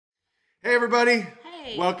Hey everybody!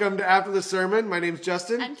 Hey! Welcome to After the Sermon. My name's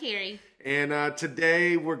Justin. I'm Carrie. And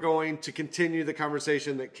today we're going to continue the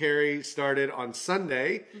conversation that Carrie started on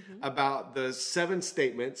Sunday about the 7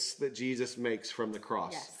 statements that Jesus makes from the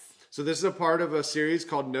cross. Yes. So this is a part of a series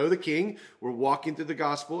called Know the King. We're walking through the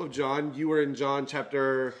Gospel of John. You were in John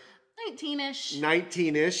chapter 19-ish.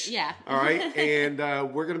 19-ish. Yeah. All right. And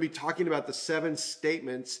we're going to be talking about the 7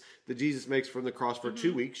 statements that Jesus makes from the cross for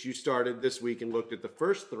 2 weeks. You started this week and looked at the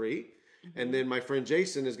first 3. And then my friend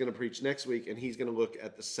Jason is going to preach next week, and he's going to look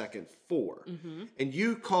at the second 4. And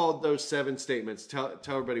you called those 7 statements. Tell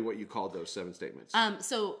everybody what you called those 7 statements.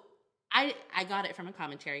 So I got it from a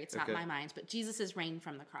commentary. It's not Okay. my mind, but Jesus' reign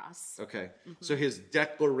from the cross. Okay. So his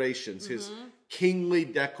declarations, his kingly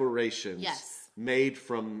declarations Yes. made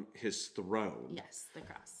from his throne. Yes, the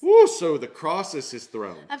cross. Woo, so the cross is his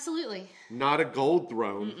throne. Absolutely. Not a gold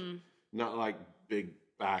throne. Not like big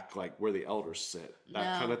back, like where the elders sit.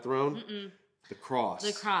 That kind of throne. The cross.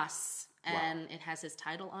 The cross. And it has his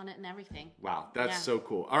title on it and everything. Wow, that's Yeah. so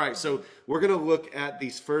cool. All right, so we're going to look at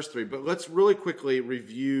these first 3, but let's really quickly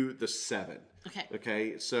review the 7. Okay.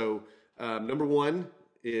 Okay, so number 1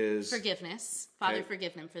 is... Forgiveness. Father, Okay.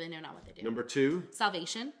 forgive them, for they know not what they do. Number 2,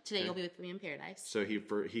 Salvation. Today you'll be with me in paradise. so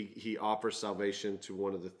he offers salvation to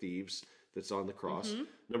one of the thieves that's on the cross.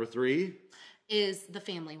 Number 3, Is the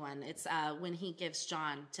family one. It's when he gives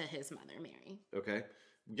John to his mother, Mary. okay,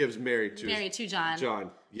 gives Mary to John.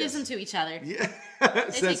 John. Gives them to each other. Yeah.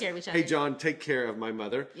 take care of each other. Hey, John, take care of my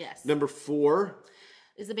mother. Yes. Number 4,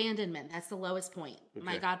 Is abandonment. That's the lowest point.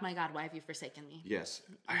 My God, why have you forsaken me? yes.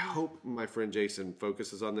 I hope my friend Jason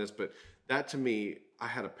focuses on this, but that to me, I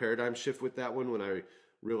had a paradigm shift with that one when I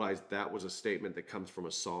realized that was a statement that comes from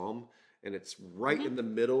a psalm, and it's right in the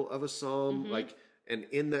middle of a psalm. And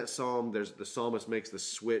in that psalm, the psalmist makes the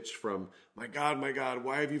switch from, my God,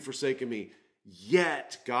 why have you forsaken me?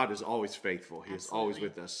 Yet God is always faithful. He is always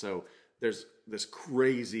with us. So there's this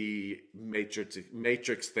crazy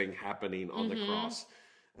matrix thing happening on the cross.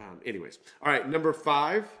 Anyways. All right. Number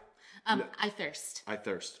 5. I thirst. I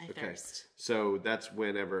thirst. I Okay. thirst. So that's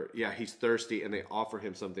whenever, he's thirsty and they offer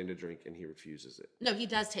him something to drink and he refuses it. No, he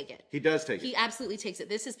does take it. He does take He it. absolutely takes it.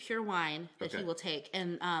 This is pure wine that Okay. he will take.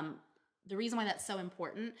 And the reason why that's so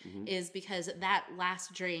important is because that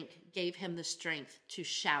last drink gave him the strength to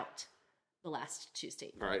shout the last 2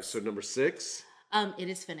 statements. All right. So number 6. It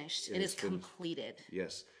is finished. It is completed.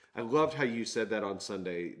 Yes. I loved how you said that on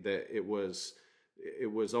Sunday, that it was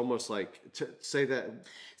almost like, to say that.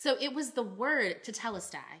 So it was the word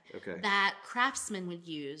tetelestai Okay. that craftsmen would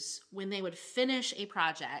use when they would finish a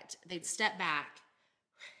project. They'd step back.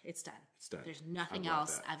 It's done. It's done. There's nothing I love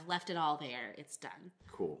else. that. I've left it all there. It's done.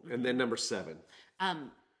 Cool. And then number 7.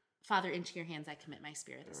 Father, into your hands I commit my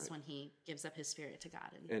spirit. This is when he gives up his spirit to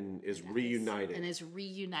God. And is reunited. And is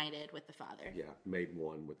reunited with the Father. Yeah. Made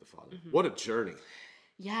one with the Father. What a journey.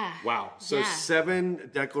 Yeah. Wow. So Yeah.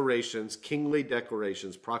 7 declarations, kingly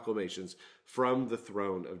declarations, proclamations from the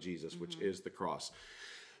throne of Jesus, which is the cross.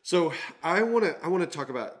 So I want to talk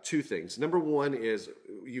about 2 things. Number 1 is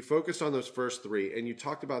you focused on those first 3, and you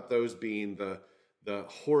talked about those being the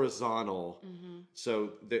horizontal.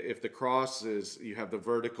 So if the cross is, you have the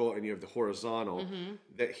vertical and you have the horizontal,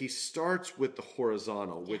 that he starts with the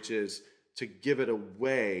horizontal, which is to give it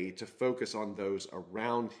away to focus on those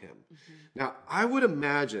around him. Now, I would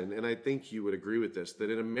imagine, and I think you would agree with this, that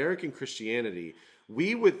in American Christianity,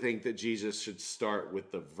 we would think that Jesus should start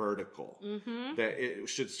with the vertical, that it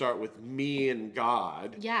should start with me and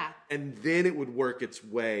God, Yeah. and then it would work its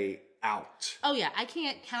way out. Oh, yeah. I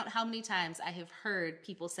can't count how many times I have heard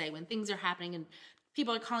people say when things are happening and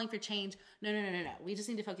people are calling for change, no. We just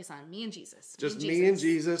need to focus on me and Jesus. Just me and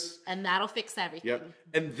Jesus. And that'll fix everything. Yep.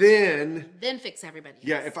 And then, Then fix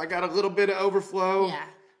everybody else. if I got a little bit of overflow, Yeah.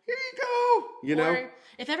 here you go. You know? Or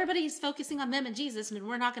if everybody's focusing on them and Jesus, then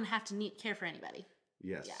we're not going to have to care for anybody.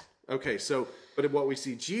 Yes. Yeah. Okay, so, but what we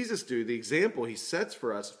see Jesus do, the example he sets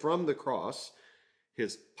for us from the cross,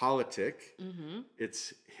 his politic,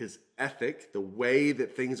 it's his ethic, the way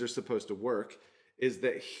that things are supposed to work, is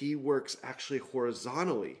that he works actually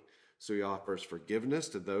horizontally. So he offers forgiveness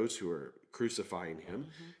to those who are crucifying him.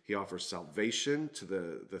 He offers salvation to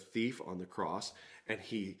the thief on the cross. And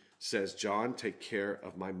he says, John, take care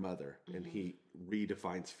of my mother. And he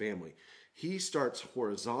redefines family. He starts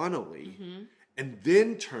horizontally and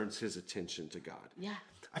then turns his attention to God. Yeah.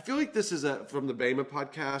 I feel like this is from the Bema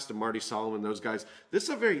podcast and Marty Solomon, those guys. This is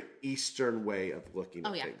a very Eastern way of looking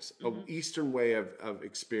at things, an Eastern way of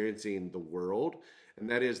experiencing the world. And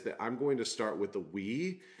that is that I'm going to start with the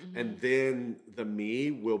we, and then the me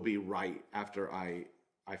will be right after I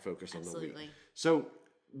focus on the we. So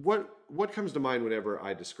what comes to mind whenever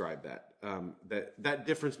I describe that? That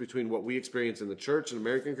difference between what we experience in the church and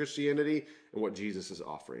American Christianity and what Jesus is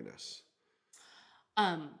offering us.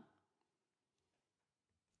 I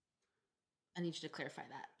need you to clarify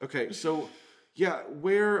that. Okay, so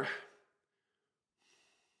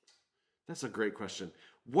that's a great question.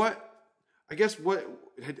 Do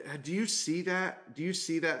you see that? Do you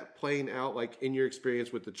see that playing out like in your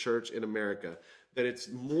experience with the church in America? That it's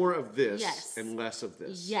more of this and less of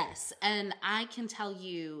this? Yes, and I can tell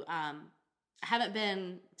you, I haven't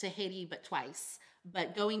been to Haiti but twice,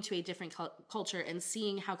 but going to a different culture and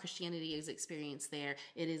seeing how Christianity is experienced there,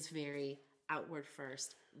 it is very outward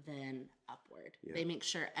first, then upward. Yeah. They make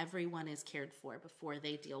sure everyone is cared for before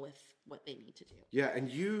they deal with what they need to do. Yeah,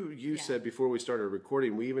 and you said before we started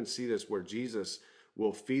recording, we even see this where Jesus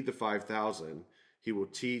will feed the 5,000. He will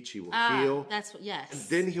teach, he will heal. Yes. And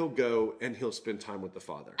then he'll go and he'll spend time with the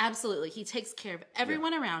Father. Absolutely. He takes care of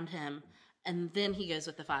everyone around him, and then he goes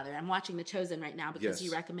with the Father. I'm watching The Chosen right now because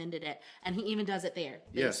you recommended it, and he even does it there.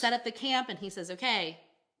 They set up the camp, and he says, okay,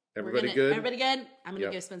 everybody good? Everybody good? I'm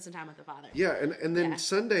going to go spend some time with the Father. Yeah, and then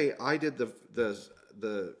Sunday I did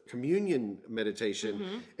the communion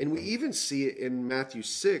meditation, and we even see it in Matthew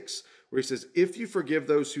 6, where he says, if you forgive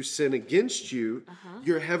those who sin against you,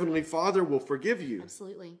 your heavenly Father will forgive you.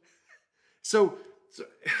 Absolutely. So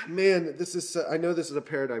man, I know this is a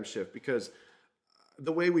paradigm shift, because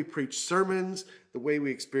the way we preach sermons, the way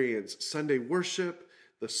we experience Sunday worship,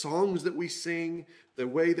 the songs that we sing, the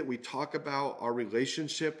way that we talk about our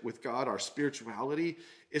relationship with God, our spirituality,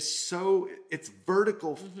 it's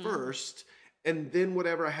vertical first, and then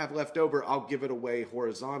whatever I have left over, I'll give it away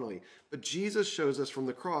horizontally. But Jesus shows us from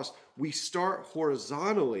the cross, we start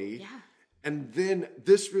horizontally, and then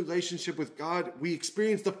this relationship with God, we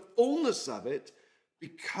experience the fullness of it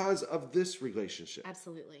because of this relationship.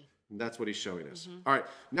 Absolutely. And that's what he's showing us. All right,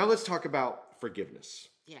 now let's talk about forgiveness.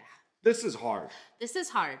 Yeah. This is hard. This is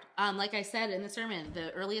hard. Like I said in the sermon,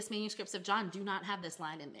 the earliest manuscripts of John do not have this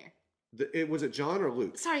line in there. Was it John or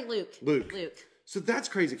Luke? Sorry, Luke. Luke. So that's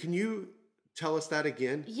crazy. Can you tell us that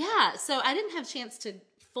again? Yeah. So I didn't have a chance to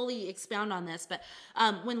fully expound on this, but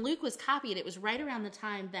when Luke was copied, it was right around the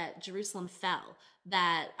time that Jerusalem fell,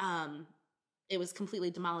 that it was completely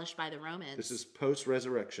demolished by the Romans. This is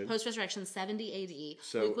post-resurrection. Post-resurrection, 70 AD.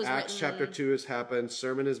 So Acts chapter 2 has happened.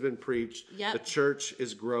 Sermon has been preached. Yep. The church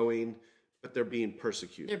is growing, but they're being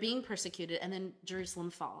persecuted. They're being persecuted, and then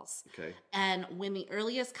Jerusalem falls. Okay. And when the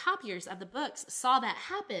earliest copiers of the books saw that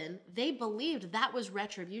happen, they believed that was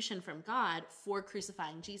retribution from God for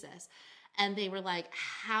crucifying Jesus. And they were like,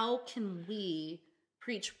 how can we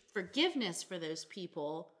preach forgiveness for those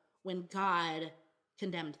people when God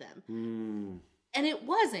condemned them? And it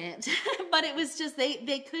wasn't, but it was just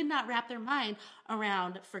they could not wrap their mind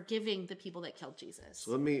around forgiving the people that killed Jesus.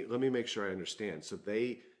 So let me make sure I understand. So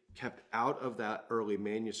they kept out of that early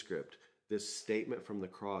manuscript this statement from the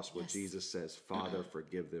cross where Jesus says, Father,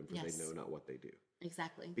 forgive them, for they know not what they do.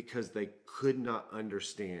 Exactly. Because they could not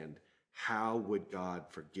understand how would God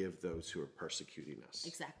forgive those who are persecuting us.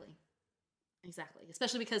 Exactly.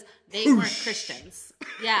 Especially because they weren't Christians.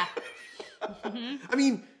 Yeah. I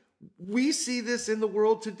mean, we see this in the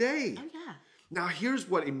world today. Oh, yeah. Now, here's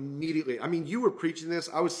what immediately, you were preaching this.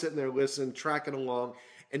 I was sitting there listening, tracking along,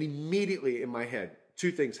 and immediately in my head,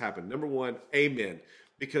 two things happened. Number one, amen.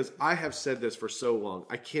 Because I have said this for so long.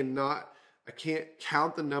 I can't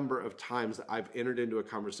count the number of times that I've entered into a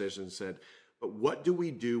conversation and said, but what do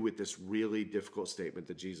we do with this really difficult statement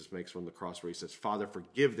that Jesus makes from the cross where he says, Father,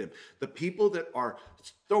 forgive them? The people that are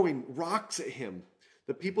throwing rocks at him,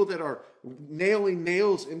 the people that are nailing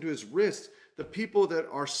nails into his wrist, the people that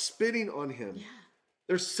are spitting on him,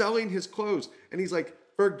 they're selling his clothes. And he's like,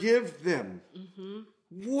 forgive them.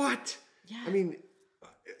 What? Yeah.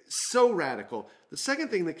 So radical. The second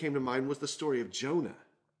thing that came to mind was the story of Jonah.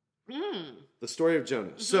 The story of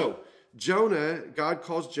Jonah. So Jonah, God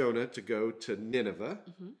calls Jonah to go to Nineveh.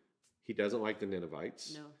 He doesn't like the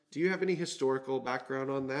Ninevites. No. Do you have any historical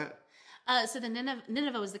background on that? So the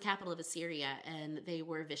Nineveh was the capital of Assyria, and they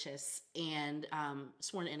were vicious and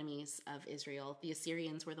sworn enemies of Israel. The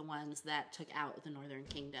Assyrians were the ones that took out the northern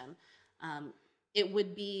kingdom. It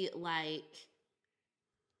would be like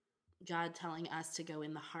God telling us to go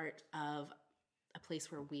in the heart of a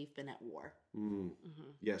place where we've been at war.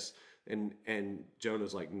 Yes. And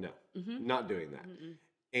Jonah's like, no, not doing that.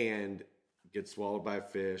 And gets swallowed by a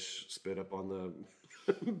fish, spit up on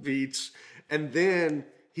the beach. And then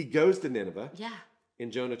he goes to Nineveh in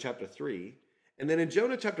Jonah chapter 3. And then in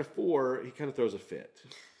Jonah chapter 4, he kind of throws a fit.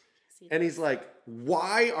 And he's like,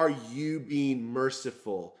 why are you being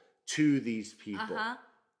merciful to these people?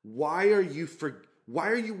 Why are you Why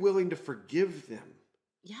are you willing to forgive them?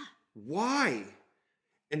 Yeah. Why?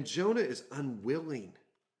 And Jonah is unwilling.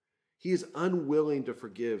 He is unwilling to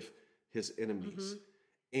forgive his enemies.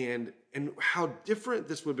 And how different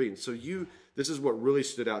this would be. So this is what really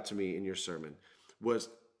stood out to me in your sermon, was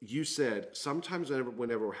you said sometimes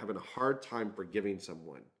whenever we're having a hard time forgiving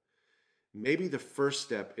someone, maybe the first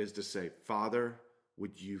step is to say, Father,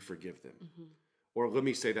 would you forgive them? Or let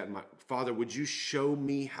me say that, Father, would you show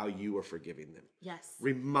me how you are forgiving them? Yes.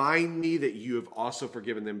 Remind me that you have also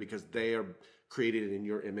forgiven them because they are created in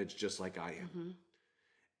your image just like I am.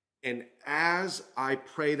 And as I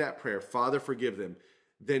pray that prayer, Father, forgive them,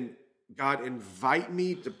 then God, invite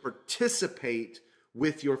me to participate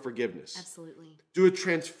with your forgiveness. Absolutely. Do a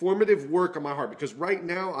transformative work on my heart, because right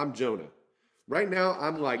now I'm Jonah. Right now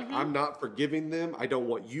I'm like, I'm not forgiving them. I don't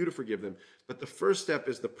want you to forgive them. But the first step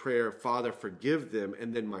is the prayer, Father, forgive them.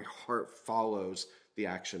 And then my heart follows the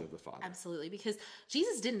action of the Father. Absolutely. Because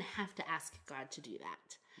Jesus didn't have to ask God to do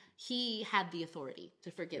that. He had the authority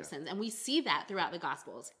to forgive sins. And we see that throughout the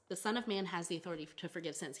Gospels. The Son of Man has the authority to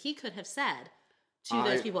forgive sins. He could have said to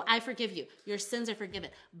those people, I forgive you. Your sins are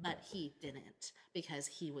forgiven. But he didn't, because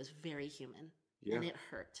he was very human. And it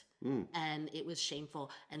hurt. And it was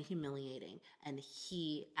shameful and humiliating. And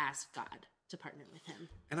he asked God to partner with him.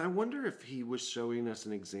 And I wonder if he was showing us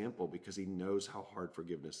an example because he knows how hard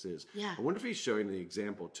forgiveness is. Yeah. I wonder if he's showing the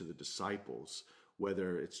example to the disciples,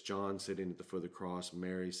 whether it's John sitting at the foot of the cross,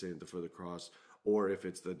 Mary sitting at the foot of the cross, or if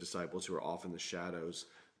it's the disciples who are off in the shadows,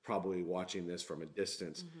 probably watching this from a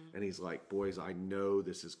distance. And he's like, boys, I know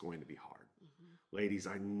this is going to be hard. Ladies,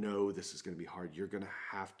 I know this is going to be hard. You're going to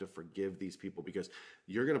have to forgive these people because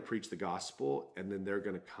you're going to preach the gospel and then they're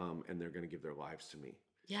going to come and they're going to give their lives to me.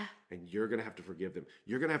 Yeah. And you're going to have to forgive them.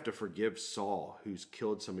 You're going to have to forgive Saul, who's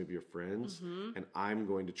killed some of your friends. And I'm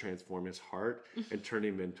going to transform his heart and turn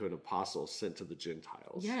him into an apostle sent to the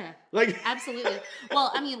Gentiles. Yeah. Like, absolutely.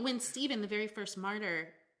 Well, I mean, when Stephen, the very first martyr,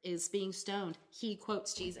 is being stoned, he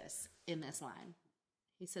quotes Jesus in this line.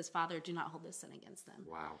 He says, Father, do not hold this sin against them.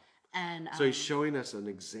 wow. And So he's showing us an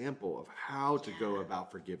example of how to go about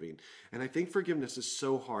forgiving. And I think forgiveness is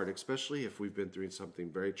so hard, especially if we've been through something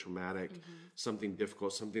very traumatic, something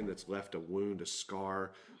difficult, something that's left a wound, a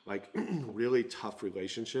scar, like really tough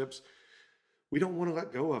relationships. We don't want to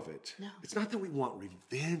let go of it. No. It's not that we want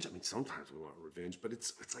revenge. I mean, sometimes we want revenge, but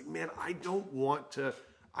it's like, man, I don't want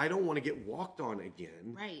to get walked on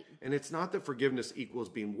again. Right. And it's not that forgiveness equals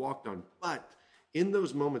being walked on, but in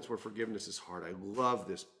those moments where forgiveness is hard, I love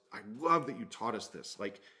this. I love that you taught us this.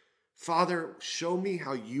 Like, Father, show me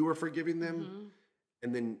how you are forgiving them,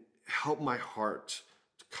 and then help my heart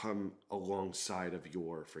to come alongside of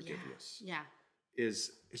your forgiveness. Yeah.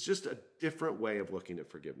 It's just a different way of looking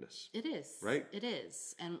at forgiveness. It is. Right? It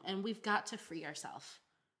is. And we've got to free ourselves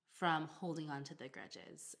from holding on to the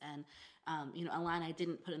grudges. And, a line I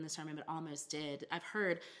didn't put in the sermon, but almost did. I've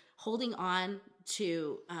heard holding on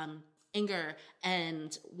to anger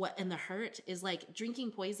and the hurt is like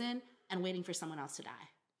drinking poison and waiting for someone else to die.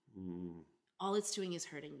 All it's doing is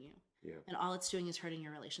hurting you. Yeah. And all it's doing is hurting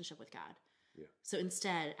your relationship with God. Yeah. So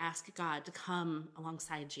instead, ask God to come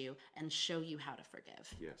alongside you and show you how to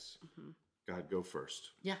forgive. Yes. God, go first.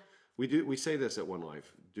 Yeah. We say this at One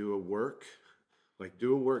Life. Do a work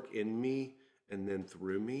in me and then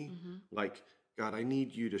through me. Like, God, I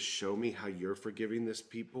need you to show me how you're forgiving this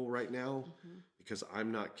people right now because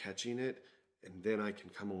I'm not catching it. And then I can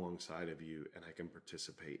come alongside of you and I can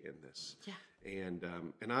participate in this. Yeah.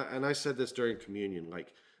 And I said this during communion,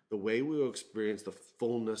 like the way we will experience the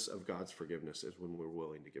fullness of God's forgiveness is when we're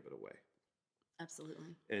willing to give it away.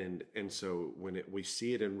 Absolutely. And so when we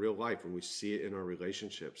see it in real life, when we see it in our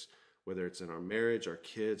relationships, whether it's in our marriage, our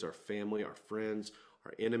kids, our family, our friends,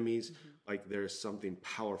 our enemies, like there's something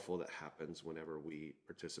powerful that happens whenever we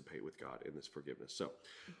participate with God in this forgiveness. So,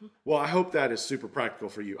 well, I hope that is super practical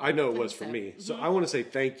for you. I know it was for me. So I want to say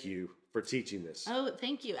thank you for teaching this. Oh,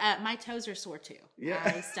 thank you. My toes are sore too. Yeah.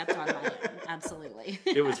 I stepped on my own. Absolutely.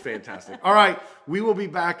 It was fantastic. All right. We will be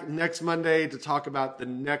back next Monday to talk about the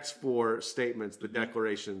next 4 statements, the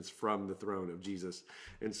declarations from the throne of Jesus.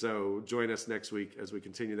 And so join us next week as we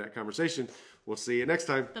continue that conversation. We'll see you next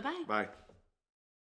time. Bye-bye. Bye.